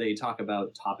specifically, but they talk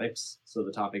about topics. So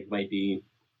the topic might be,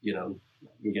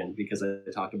 again, because I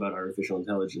talked about artificial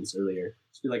intelligence earlier,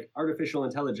 just be like artificial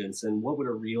intelligence and what would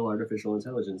a real artificial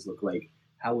intelligence look like?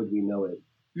 How would we know it?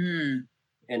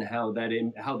 And how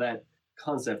that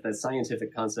concept, that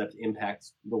scientific concept,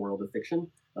 impacts the world of fiction.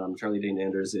 Charlie Jane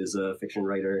Anders is a fiction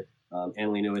writer.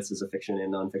 Annalee Newitz is a fiction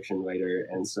and nonfiction writer.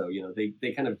 And so,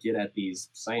 they kind of get at these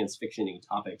science fiction-y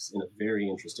topics in a very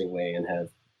interesting way and have,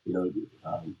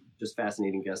 just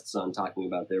fascinating guests on talking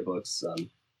about their books.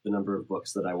 The number of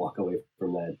books that I walk away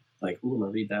from that, like, I'm going to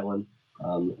read that one.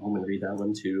 I'm going to read that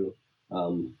one too.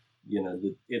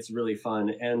 It's really fun.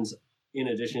 And in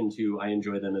addition to, I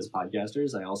enjoy them as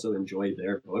podcasters, I also enjoy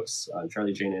their books.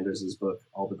 Charlie Jane Anders' book,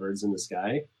 All the Birds in the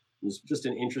Sky, is just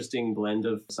an interesting blend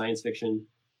of science fiction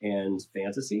and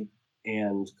fantasy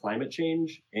and climate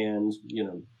change and,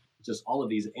 just all of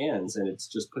these ands, and it's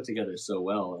just put together so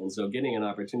well. And so getting an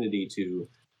opportunity to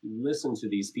listen to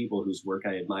these people whose work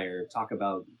I admire talk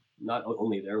about not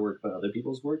only their work, but other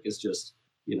people's work is just,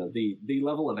 the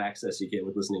level of access you get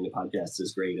with listening to podcasts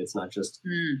is great. It's not just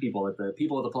people at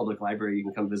the public library. You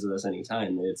can come visit us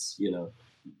anytime. It's,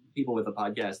 people with a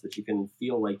podcast that you can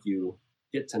feel like you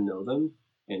get to know them.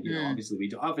 And, obviously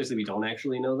we don't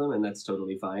actually know them, and that's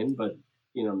totally fine. But,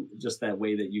 just that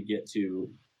way that you get to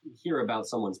hear about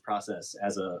someone's process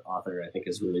as an author, I think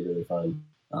is really, really fun.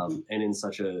 And in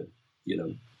such a,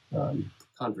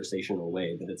 conversational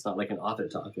way that it's not like an author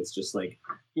talk. It's just like,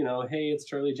 hey, it's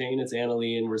Charlie Jane, it's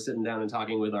Annalee, and we're sitting down and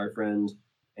talking with our friend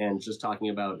and just talking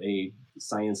about a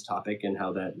science topic and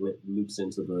how that loops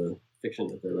into the fiction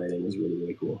that they're writing is really,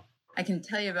 really cool. I can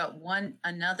tell you about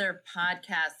another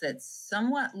podcast that's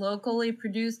somewhat locally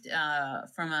produced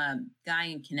from a guy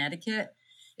in Connecticut.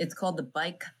 It's called the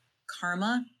Bike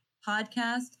Karma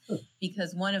podcast,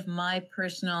 because one of my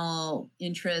personal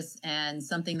interests and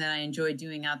something that I enjoy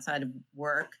doing outside of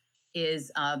work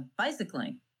is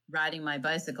bicycling, riding my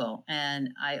bicycle. And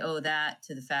I owe that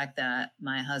to the fact that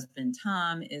my husband,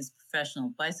 Tom, is a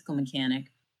professional bicycle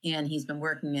mechanic, and he's been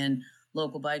working in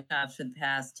local bike shops for the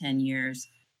past 10 years.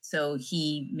 So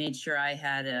he made sure I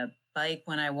had a bike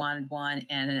when I wanted one,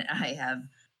 and I have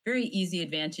very easy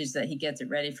advantage that he gets it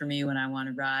ready for me when I want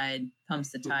to ride, pumps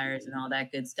the tires and all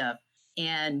that good stuff.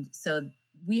 And so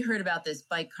we heard about this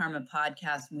Bike Karma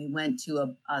podcast when we went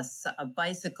to a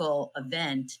bicycle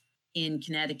event in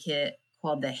Connecticut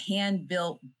called the Hand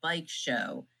Built Bike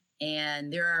Show.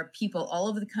 And there are people all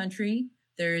over the country.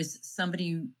 There's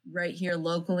somebody right here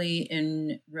locally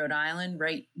in Rhode Island,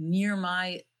 right near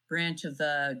my branch of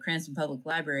the Cranston Public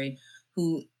Library,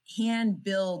 who hand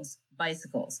builds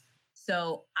bicycles.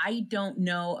 So I don't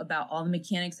know about all the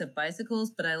mechanics of bicycles,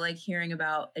 but I like hearing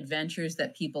about adventures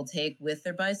that people take with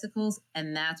their bicycles.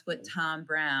 And that's what Tom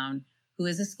Brown, who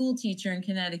is a school teacher in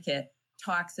Connecticut,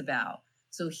 talks about.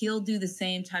 So he'll do the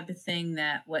same type of thing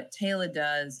that what Taylor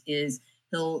does is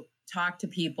he'll talk to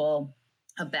people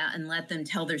about and let them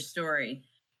tell their story.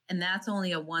 And that's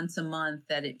only a once a month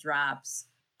that it drops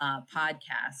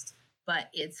podcast. But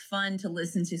it's fun to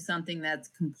listen to something that's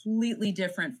completely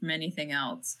different from anything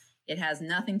else. It has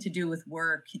nothing to do with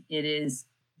work. It is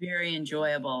very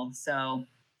enjoyable. So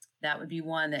that would be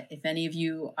one that if any of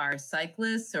you are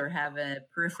cyclists or have a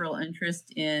peripheral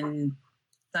interest in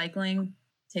cycling,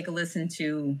 take a listen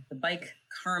to the Bike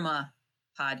Karma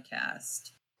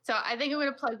podcast. So I think I'm going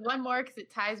to plug one more because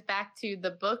it ties back to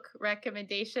the book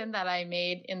recommendation that I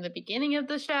made in the beginning of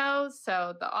the show.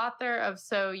 So the author of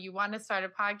So You Want to Start a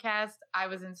Podcast, I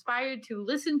was inspired to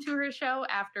listen to her show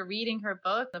after reading her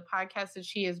book. The podcast that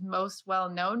she is most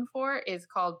well known for is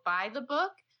called By the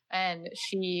Book. And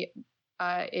she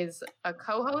is a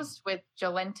co-host with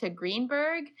Jolenta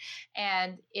Greenberg.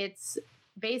 And it's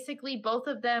basically both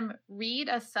of them read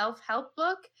a self-help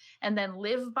book and then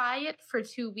live by it for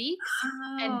 2 weeks.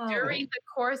 And during the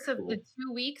course of the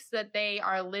 2 weeks that they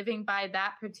are living by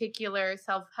that particular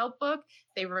self-help book,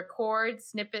 they record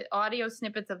audio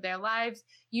snippets of their lives,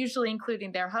 usually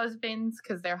including their husbands,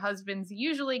 because their husbands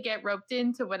usually get roped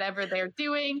into whatever they're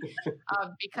doing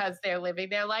because they're living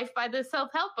their life by the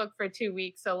self-help book for 2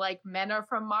 weeks. So like Men Are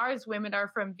From Mars, Women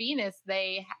Are From Venus,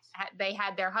 they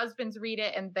had their husbands read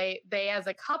it, and they as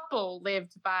a couple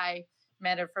lived by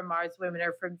Men Are From Mars, Women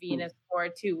Are From Venus for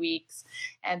 2 weeks.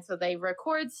 And so they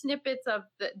record snippets of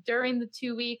during the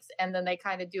 2 weeks, and then they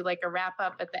kind of do like a wrap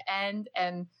up at the end.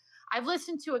 And I've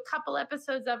listened to a couple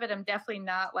episodes of it. I'm definitely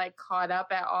not like caught up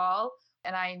at all.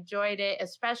 And I enjoyed it,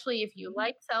 especially if you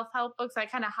like self-help books. I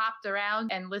kind of hopped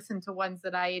around and listened to ones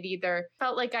that I had either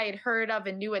felt like I had heard of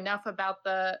and knew enough about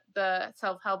the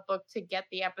self-help book to get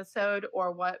the episode,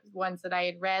 or what ones that I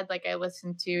had read. Like I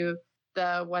listened to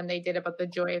the one they did about the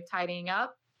joy of tidying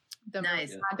up, the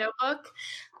Kondo book.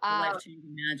 The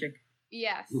Life-Changing Magic.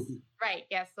 Yes, right.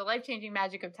 Yes, The Life-Changing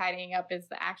Magic of Tidying Up is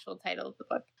the actual title of the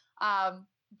book.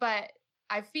 But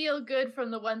I feel good from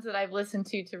the ones that I've listened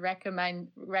to recommend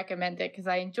it, because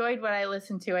I enjoyed what I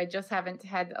listened to. I just haven't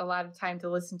had a lot of time to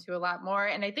listen to a lot more.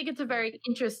 And I think it's a very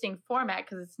interesting format,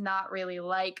 because it's not really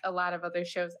like a lot of other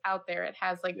shows out there. It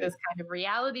has like this kind of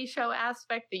reality show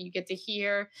aspect that you get to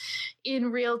hear in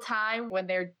real time when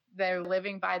they're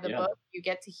living by the book. You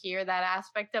get to hear that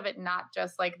aspect of it, not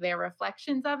just like their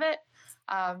reflections of it.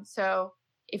 So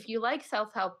if you like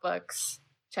self-help books,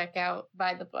 check out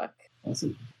By the Book.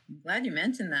 Awesome. I'm glad you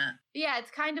mentioned that. Yeah,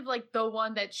 it's kind of like the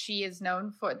one that she is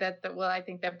known for. I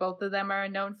think that both of them are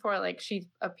known for. Like she's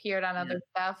appeared on other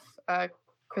stuff,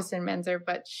 Kristen Menzer,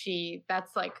 but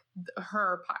that's like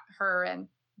her and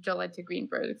Jolenta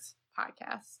Greenberg's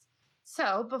podcast.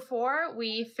 So before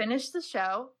we finish the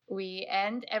show, we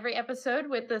end every episode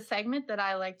with the segment that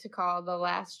I like to call The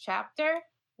Last Chapter,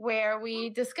 where we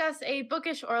discuss a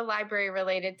bookish or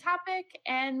library-related topic,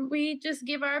 and we just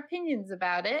give our opinions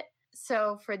about it.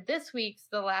 So for this week's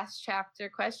The Last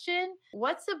Chapter question,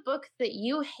 what's a book that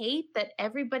you hate that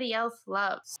everybody else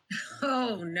loves?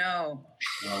 Oh, no.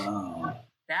 Wow.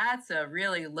 That's a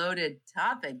really loaded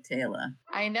topic, Taylor.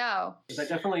 I know.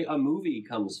 Definitely a movie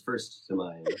comes first to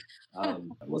mind.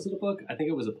 Was it a book? I think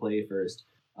it was a play first.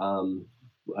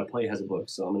 A play has a book,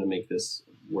 so I'm going to make this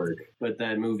work. But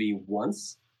that movie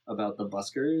Once, about the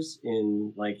buskers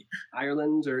in like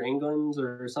Ireland or England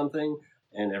or something,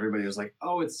 and everybody was like,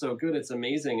 oh, it's so good, it's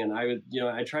amazing. And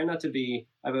I try not to be,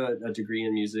 I have a degree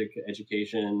in music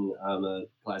education. I'm a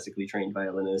classically trained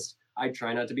violinist. I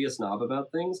try not to be a snob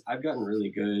about things. I've gotten really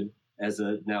good as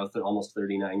a now almost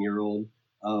 39-year-old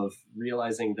of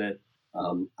realizing that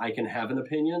I can have an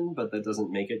opinion, but that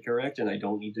doesn't make it correct, and I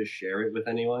don't need to share it with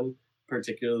anyone,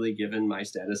 particularly given my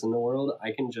status in the world.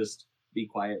 I can just be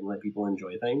quiet and let people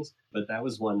enjoy things. But that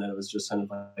was one that was just kind of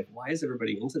like, why is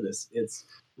everybody into this? It's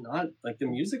not like, the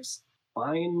music's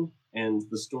fine and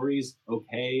the story's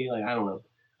okay. Like, I don't know.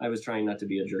 I was trying not to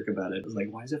be a jerk about it. I was like,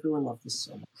 why does everyone love this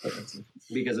so much?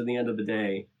 Because at the end of the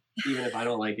day, even if I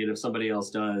don't like it, if somebody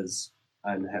else does,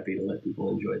 I'm happy to let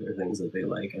people enjoy their things that they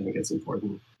like. I think it's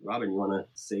important. Robin, you want to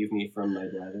save me from my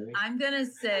blathering? I'm going to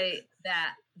say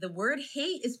that the word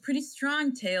hate is pretty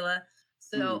strong, Taylor.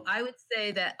 So I would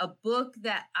say that a book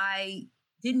that I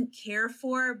didn't care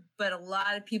for, but a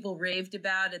lot of people raved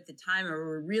about at the time or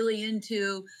were really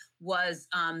into, was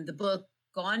the book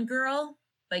Gone Girl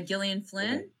by Gillian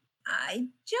Flynn. Okay. I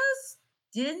just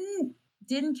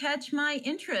didn't catch my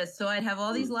interest. So I'd have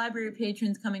all these library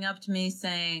patrons coming up to me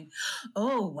saying,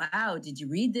 oh, wow, did you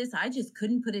read this? I just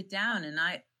couldn't put it down. And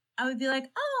I would be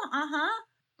like, oh,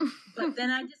 uh-huh. But then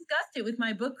I discussed it with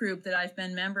my book group that I've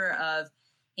been member of.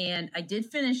 And I did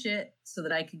finish it so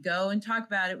that I could go and talk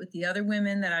about it with the other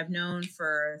women that I've known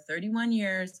for 31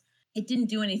 years. It didn't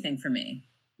do anything for me.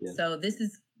 Yeah. So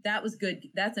that was good.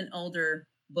 That's an older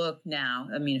book now.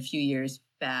 I mean, a few years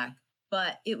back.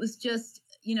 But it was just,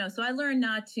 so I learned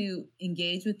not to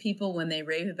engage with people when they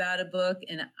rave about a book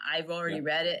and I've already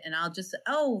read it, and I'll just,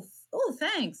 oh,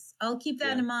 thanks. I'll keep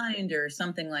that in mind or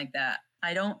something like that.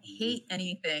 I don't hate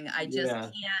anything. I just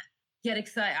can't get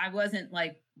excited. I wasn't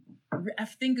like, I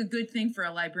think a good thing for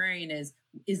a librarian is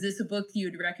this a book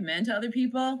you'd recommend to other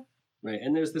people? Right.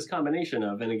 And there's this combination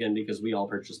of, and again, because we all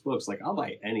purchase books, like I'll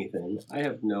buy anything. I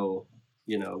have no,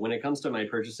 when it comes to my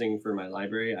purchasing for my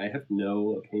library, I have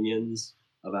no opinions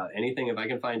about anything. If I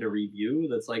can find a review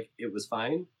that's like, it was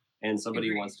fine and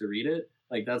somebody wants to read it,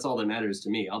 like that's all that matters to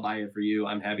me. I'll buy it for you.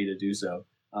 I'm happy to do so.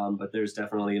 But there's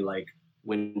definitely like,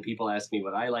 when people ask me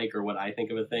what I like or what I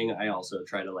think of a thing, I also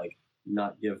try to like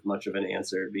not give much of an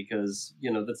answer because,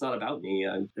 that's not about me.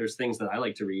 There's things that I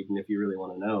like to read, and if you really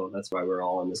want to know, that's why we're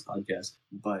all on this podcast.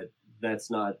 But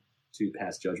that's not to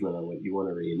pass judgment on what you want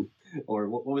to read. Or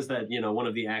what was that, one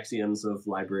of the axioms of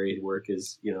library work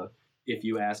is, if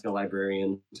you ask a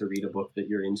librarian to read a book that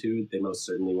you're into, they most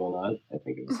certainly will not. I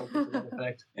think it was something to that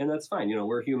effect. And that's fine.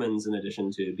 We're humans in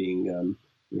addition to being,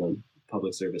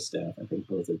 public service staff. I think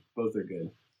both are good.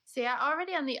 See, I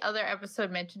already on the other episode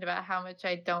mentioned about how much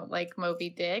I don't like Moby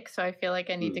Dick, so I feel like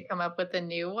I need to come up with a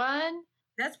new one.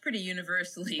 That's pretty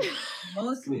universally.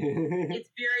 It's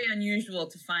very unusual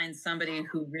to find somebody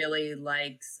who really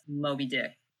likes Moby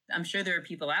Dick. I'm sure there are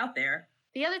people out there.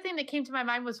 The other thing that came to my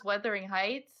mind was Wuthering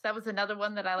Heights. That was another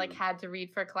one that I had to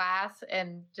read for class,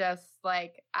 and just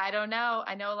I don't know.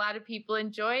 I know a lot of people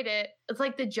enjoyed it. It's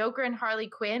like the Joker and Harley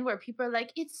Quinn, where people are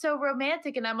like, it's so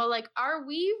romantic. And I'm all like, are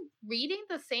we reading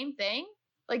the same thing?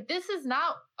 This is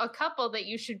not a couple that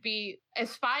you should be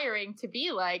aspiring to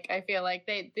be like. I feel like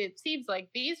it seems like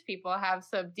these people have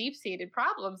some deep-seated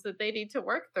problems that they need to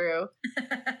work through.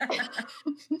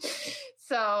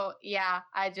 So yeah,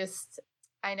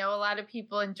 I know a lot of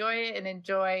people enjoy it and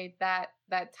enjoy that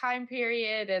time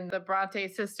period and the Bronte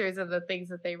sisters and the things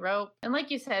that they wrote. And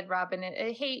like you said, Robin,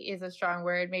 hate is a strong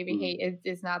word. Maybe hate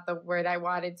is not the word I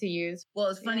wanted to use. Well,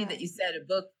 it's funny that you said a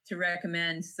book to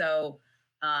recommend. So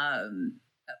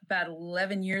about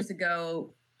 11 years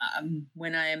ago,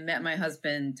 when I met my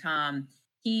husband, Tom,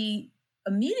 he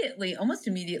almost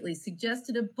immediately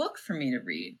suggested a book for me to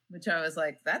read, which I was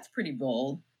like, that's pretty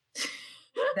bold.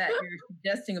 That you're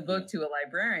suggesting a book to a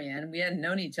librarian. We hadn't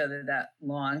known each other that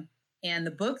long. And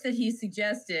the book that he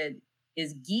suggested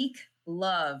is Geek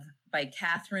Love by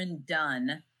Catherine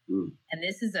Dunn. And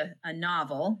this is a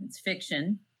novel. It's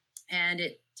fiction. And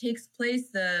it takes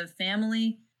place, the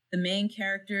main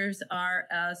characters are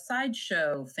a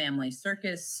sideshow family,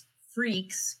 circus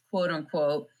freaks, quote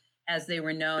unquote, as they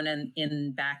were known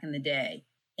in back in the day.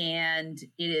 And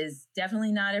it is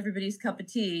definitely not everybody's cup of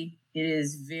tea. It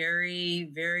is very,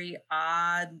 very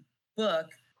odd book,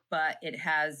 but it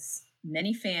has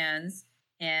many fans,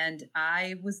 and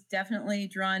I was definitely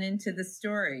drawn into the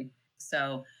story.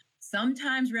 So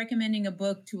sometimes recommending a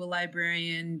book to a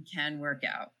librarian can work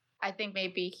out. I think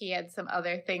maybe he had some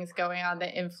other things going on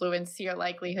that influenced your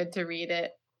likelihood to read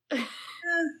it.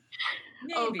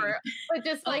 Maybe. But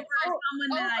just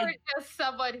just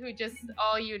someone who just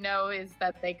all you know is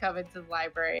that they come into the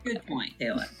library. Good point,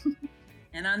 Taylor.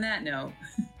 And on that note,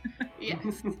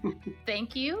 yes.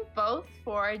 Thank you both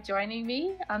for joining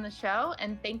me on the show,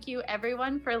 and thank you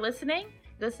everyone for listening.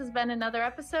 This has been another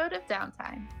episode of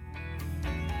Downtime.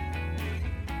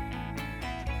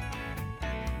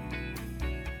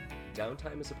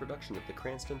 Downtime is a production of the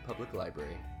Cranston Public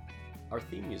Library. Our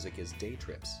theme music is Day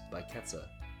Trips by Ketsa,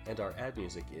 and our ad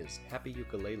music is Happy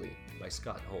Ukulele by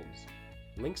Scott Holmes.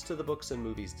 Links to the books and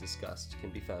movies discussed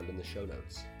can be found in the show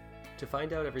notes. To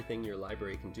find out everything your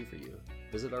library can do for you,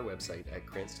 visit our website at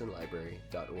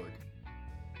cranstonlibrary.org.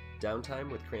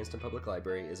 Downtime with Cranston Public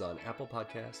Library is on Apple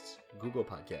Podcasts, Google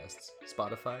Podcasts,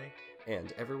 Spotify,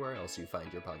 and everywhere else you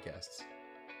find your podcasts.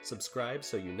 Subscribe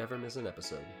so you never miss an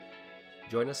episode.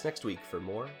 Join us next week for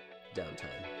more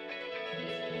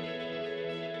Downtime.